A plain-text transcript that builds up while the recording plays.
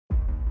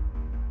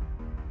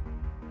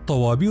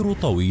طوابير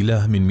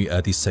طويلة من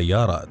مئات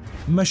السيارات،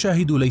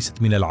 مشاهد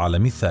ليست من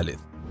العالم الثالث،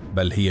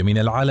 بل هي من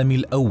العالم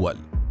الأول،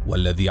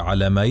 والذي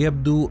على ما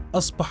يبدو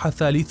أصبح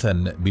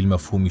ثالثاً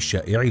بالمفهوم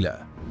الشائع له.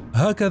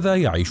 هكذا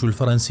يعيش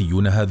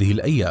الفرنسيون هذه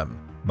الأيام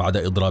بعد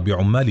إضراب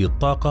عمال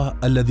الطاقة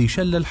الذي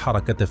شل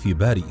الحركة في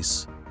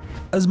باريس.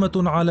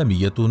 أزمة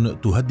عالمية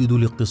تهدد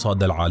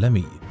الاقتصاد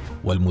العالمي،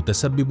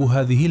 والمتسبب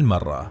هذه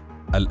المرة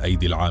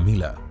الأيدي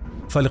العاملة.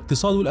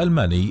 فالاقتصاد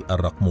الألماني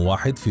الرقم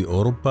 1 في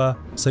أوروبا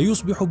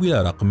سيصبح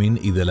بلا رقم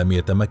إذا لم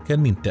يتمكن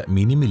من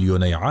تأمين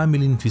مليوني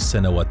عامل في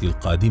السنوات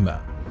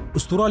القادمة.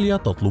 أستراليا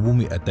تطلب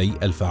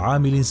 200,000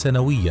 عامل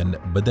سنويا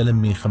بدلا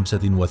من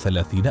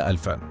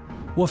 35,000.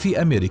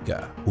 وفي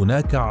أمريكا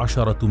هناك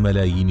 10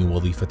 ملايين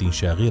وظيفة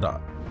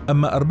شاغرة.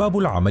 أما أرباب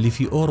العمل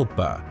في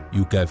أوروبا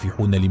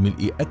يكافحون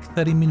لملء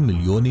أكثر من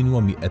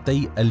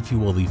 1,200,000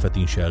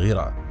 وظيفة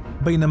شاغرة،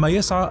 بينما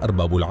يسعى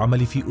أرباب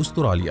العمل في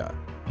أستراليا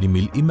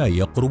لملء ما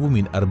يقرب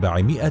من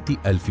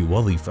 400,000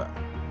 وظيفة.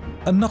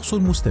 النقص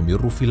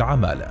المستمر في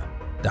العمالة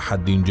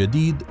تحد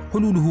جديد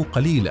حلوله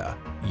قليلة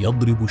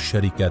يضرب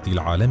الشركات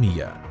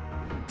العالمية.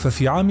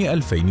 ففي عام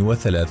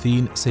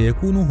 2030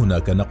 سيكون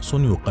هناك نقص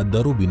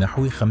يقدر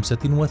بنحو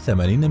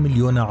 85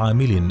 مليون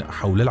عامل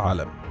حول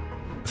العالم.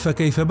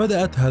 فكيف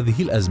بدأت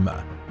هذه الأزمة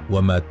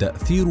وما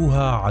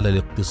تأثيرها على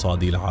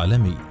الاقتصاد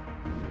العالمي؟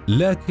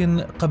 لكن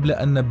قبل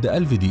أن نبدأ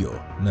الفيديو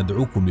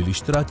ندعوكم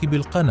للاشتراك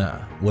بالقناة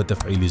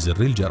وتفعيل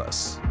زر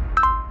الجرس.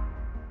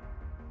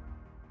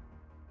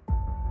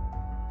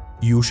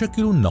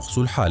 يشكل النقص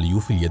الحالي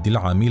في اليد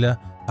العاملة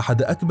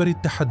أحد أكبر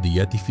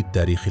التحديات في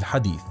التاريخ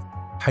الحديث،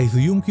 حيث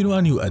يمكن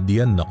أن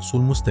يؤدي النقص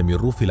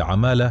المستمر في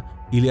العمالة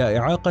إلى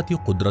إعاقة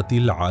قدرة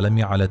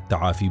العالم على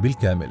التعافي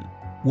بالكامل.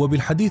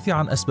 وبالحديث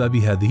عن أسباب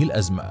هذه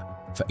الأزمة،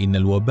 فإن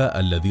الوباء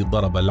الذي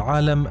ضرب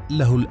العالم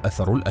له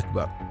الأثر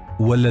الأكبر،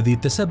 والذي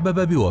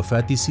تسبب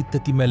بوفاة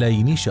 6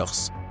 ملايين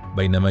شخص،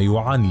 بينما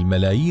يعاني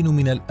الملايين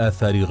من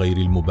الآثار غير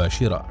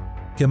المباشرة.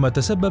 كما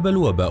تسبب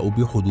الوباء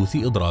بحدوث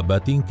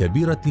إضرابات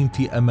كبيرة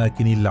في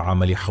أماكن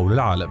العمل حول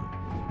العالم،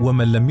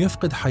 ومن لم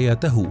يفقد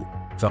حياته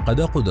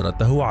فقد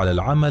قدرته على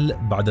العمل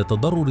بعد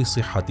تضرر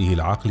صحته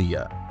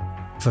العقلية.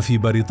 ففي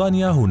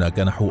بريطانيا هناك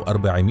نحو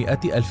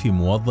 400,000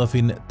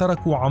 موظف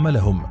تركوا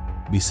عملهم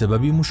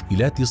بسبب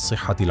مشكلات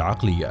الصحة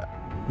العقلية.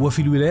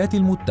 وفي الولايات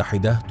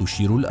المتحدة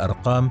تشير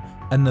الأرقام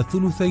أن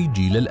ثلثي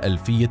جيل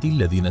الألفية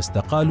الذين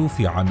استقالوا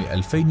في عام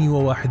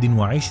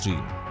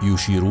 2021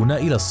 يشيرون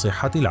إلى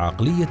الصحة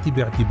العقلية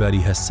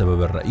باعتبارها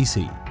السبب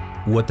الرئيسي.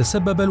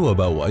 وتسبب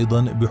الوباء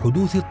أيضا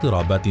بحدوث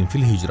اضطرابات في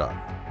الهجرة،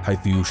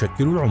 حيث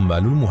يشكل العمال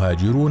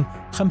المهاجرون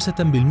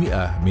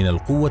 5% من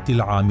القوة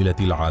العاملة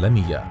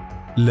العالمية.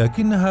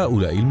 لكن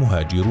هؤلاء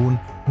المهاجرون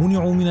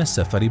منعوا من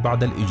السفر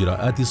بعد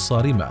الإجراءات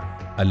الصارمة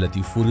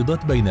التي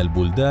فرضت بين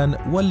البلدان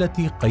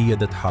والتي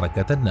قيدت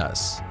حركة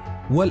الناس.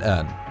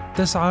 والآن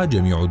تسعى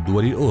جميع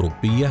الدول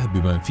الأوروبية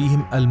بمن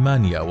فيهم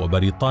ألمانيا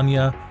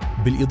وبريطانيا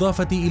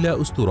بالإضافة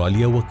إلى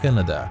أستراليا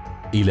وكندا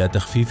إلى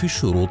تخفيف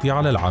الشروط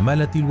على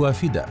العمالة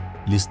الوافدة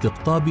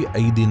لاستقطاب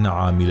أيد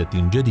عاملة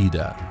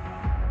جديدة.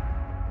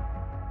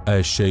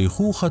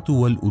 الشيخوخة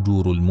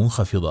والأجور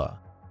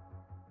المنخفضة.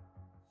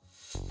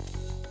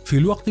 في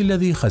الوقت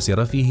الذي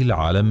خسر فيه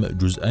العالم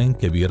جزءاً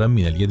كبيراً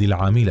من اليد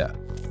العاملة،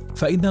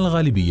 فإن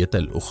الغالبية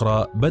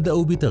الأخرى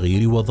بدأوا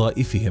بتغيير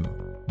وظائفهم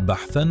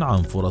بحثاً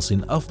عن فرص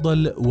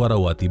أفضل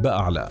ورواتب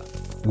أعلى،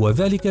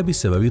 وذلك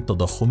بسبب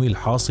التضخم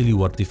الحاصل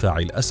وارتفاع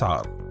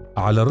الأسعار.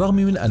 على الرغم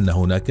من أن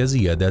هناك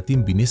زيادات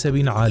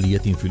بنسب عالية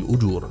في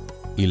الأجور،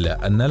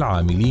 إلا أن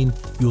العاملين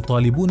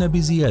يطالبون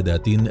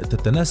بزيادات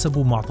تتناسب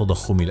مع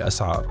تضخم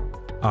الأسعار.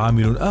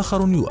 عامل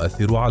آخر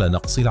يؤثر على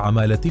نقص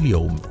العمالة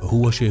اليوم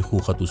هو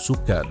شيخوخة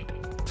السكان.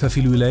 ففي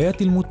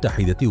الولايات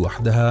المتحدة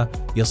وحدها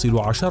يصل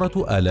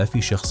 10,000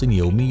 شخص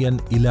يوميا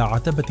إلى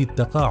عتبة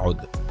التقاعد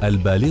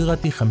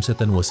البالغة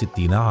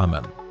 65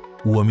 عاما،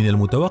 ومن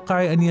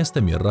المتوقع أن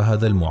يستمر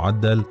هذا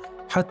المعدل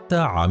حتى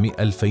عام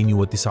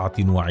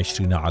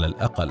 2029 على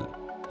الأقل.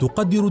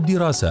 تقدر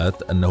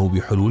الدراسات أنه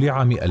بحلول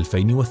عام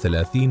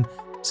 2030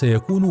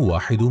 سيكون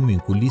 1 من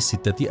كل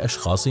 6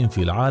 أشخاص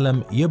في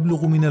العالم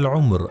يبلغ من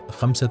العمر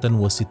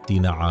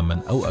 65 عاما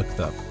أو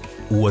أكثر.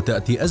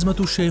 وتأتي أزمة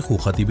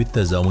الشيخوخة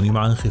بالتزامن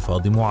مع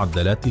انخفاض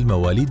معدلات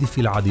المواليد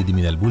في العديد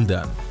من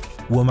البلدان.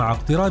 ومع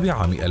اقتراب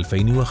عام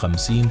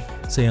 2050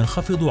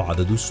 سينخفض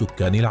عدد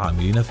السكان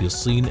العاملين في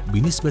الصين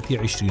بنسبة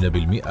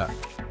 20%،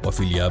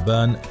 وفي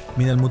اليابان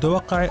من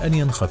المتوقع أن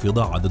ينخفض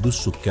عدد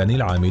السكان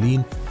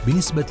العاملين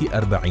بنسبة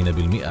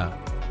 40%.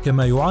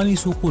 كما يعاني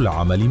سوق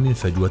العمل من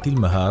فجوة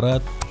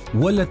المهارات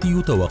والتي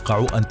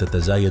يتوقع أن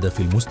تتزايد في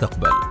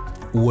المستقبل.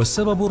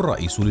 والسبب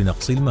الرئيسي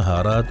لنقص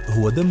المهارات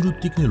هو دمج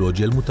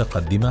التكنولوجيا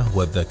المتقدمة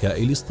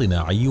والذكاء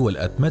الاصطناعي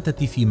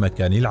والأتمتة في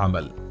مكان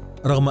العمل.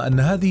 رغم أن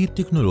هذه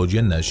التكنولوجيا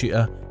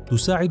الناشئة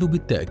تساعد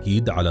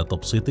بالتأكيد على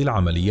تبسيط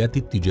العمليات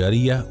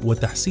التجارية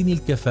وتحسين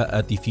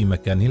الكفاءات في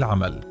مكان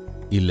العمل،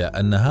 إلا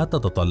أنها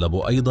تتطلب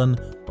أيضاً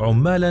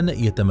عمالاً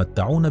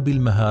يتمتعون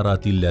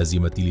بالمهارات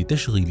اللازمة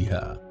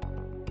لتشغيلها.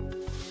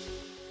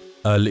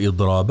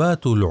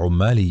 الإضرابات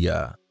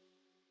العمالية.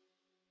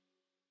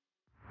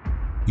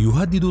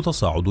 يهدد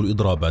تصاعد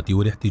الإضرابات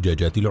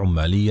والاحتجاجات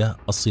العمالية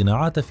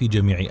الصناعات في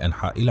جميع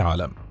أنحاء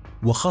العالم،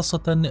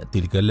 وخاصة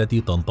تلك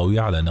التي تنطوي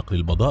على نقل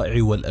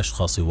البضائع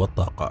والأشخاص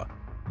والطاقة،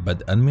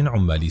 بدءا من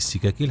عمال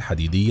السكك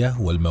الحديدية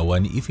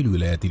والموانئ في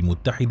الولايات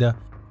المتحدة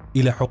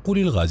إلى حقول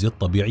الغاز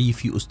الطبيعي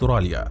في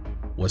أستراليا،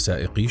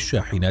 وسائقي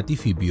الشاحنات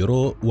في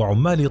بيرو،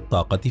 وعمال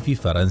الطاقة في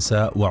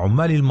فرنسا،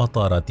 وعمال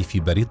المطارات في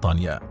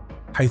بريطانيا،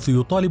 حيث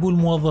يطالب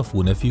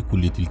الموظفون في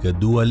كل تلك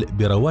الدول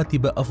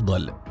برواتب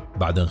أفضل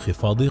بعد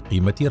انخفاض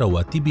قيمة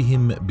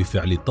رواتبهم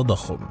بفعل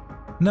التضخم.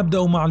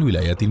 نبدأ مع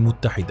الولايات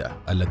المتحدة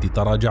التي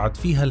تراجعت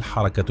فيها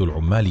الحركة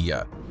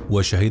العمالية،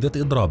 وشهدت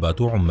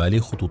إضرابات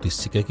عمال خطوط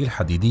السكك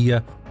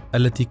الحديدية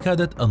التي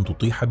كادت أن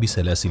تطيح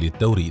بسلاسل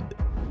التوريد.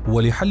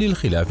 ولحل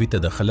الخلاف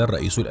تدخل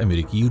الرئيس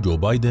الأمريكي جو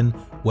بايدن،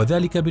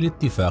 وذلك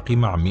بالاتفاق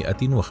مع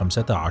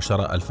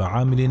 115 ألف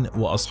عامل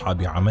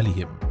وأصحاب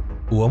عملهم.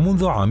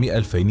 ومنذ عام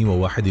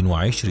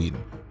 2021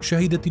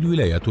 شهدت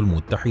الولايات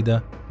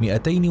المتحدة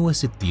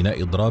 260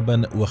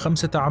 إضراباً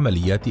و5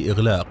 عمليات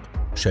إغلاق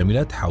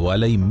شملت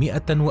حوالي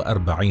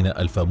 140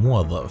 ألف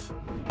موظف.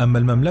 أما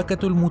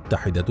المملكة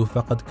المتحدة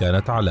فقد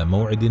كانت على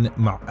موعد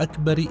مع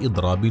أكبر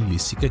إضراب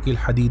للسكك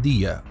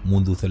الحديدية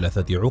منذ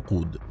 3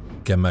 عقود،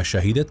 كما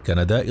شهدت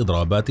كندا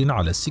إضرابات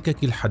على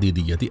السكك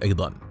الحديدية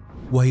أيضاً،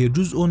 وهي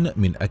جزء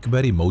من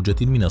أكبر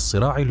موجة من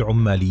الصراع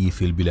العمالي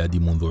في البلاد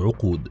منذ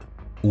عقود.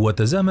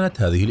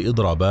 وتزامنت هذه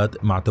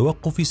الإضرابات مع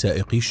توقف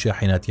سائقي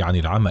الشاحنات عن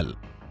العمل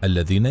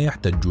الذين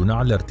يحتجون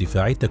على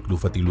ارتفاع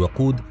تكلفة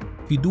الوقود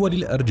في دول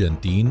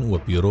الأرجنتين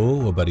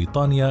وبيرو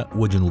وبريطانيا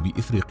وجنوب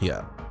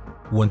إفريقيا.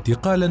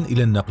 وانتقالا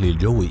إلى النقل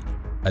الجوي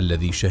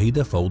الذي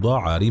شهد فوضى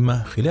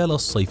عارمة خلال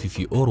الصيف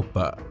في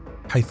أوروبا،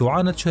 حيث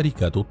عانت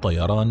شركات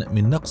الطيران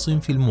من نقص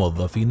في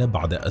الموظفين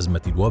بعد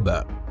أزمة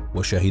الوباء،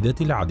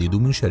 وشهدت العديد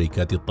من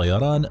شركات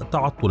الطيران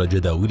تعطل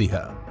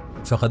جداولها.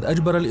 فقد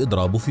أجبر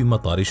الإضراب في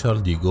مطار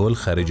شارل دي غول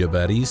خارج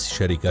باريس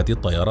شركات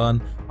الطيران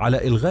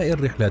على إلغاء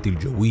الرحلات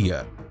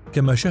الجوية،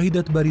 كما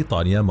شهدت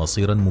بريطانيا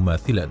مصيرا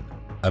مماثلا.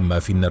 أما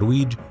في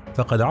النرويج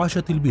فقد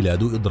عاشت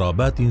البلاد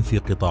إضرابات في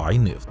قطاع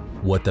النفط،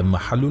 وتم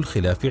حل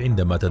الخلاف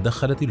عندما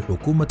تدخلت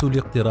الحكومة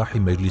لاقتراح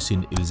مجلس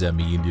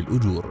إلزامي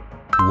للأجور.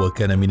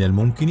 وكان من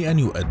الممكن أن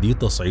يؤدي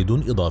تصعيد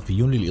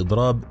إضافي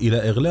للإضراب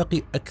إلى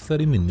إغلاق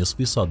أكثر من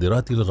نصف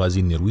صادرات الغاز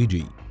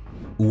النرويجي.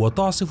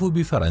 وتعصف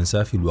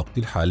بفرنسا في الوقت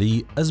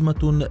الحالي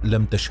أزمة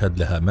لم تشهد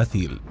لها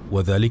مثيل،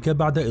 وذلك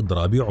بعد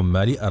إضراب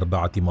عمال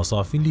 4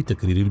 مصاف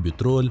لتكرير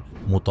البترول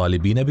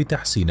مطالبين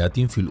بتحسينات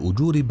في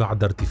الأجور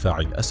بعد ارتفاع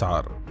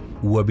الأسعار.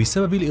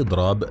 وبسبب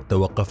الإضراب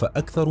توقف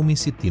أكثر من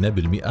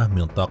 60%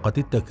 من طاقة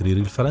التكرير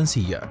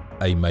الفرنسية،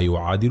 أي ما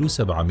يعادل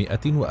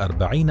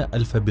 740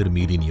 ألف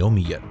برميل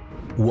يوميا.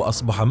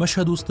 وأصبح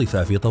مشهد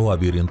اصطفاف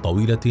طوابير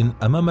طويلة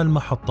أمام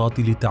المحطات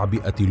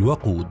لتعبئة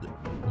الوقود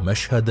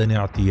مشهدا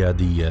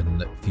اعتياديا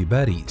في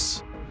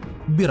باريس.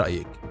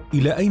 برأيك،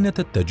 إلى أين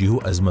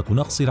تتجه أزمة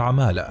نقص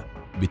العمالة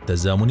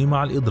بالتزامن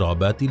مع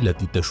الإضرابات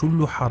التي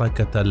تشل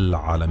حركة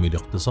العالم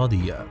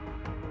الاقتصادية؟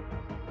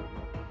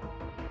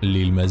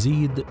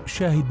 للمزيد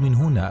شاهد من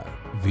هنا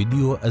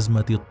فيديو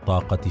أزمة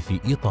الطاقة في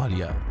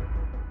إيطاليا.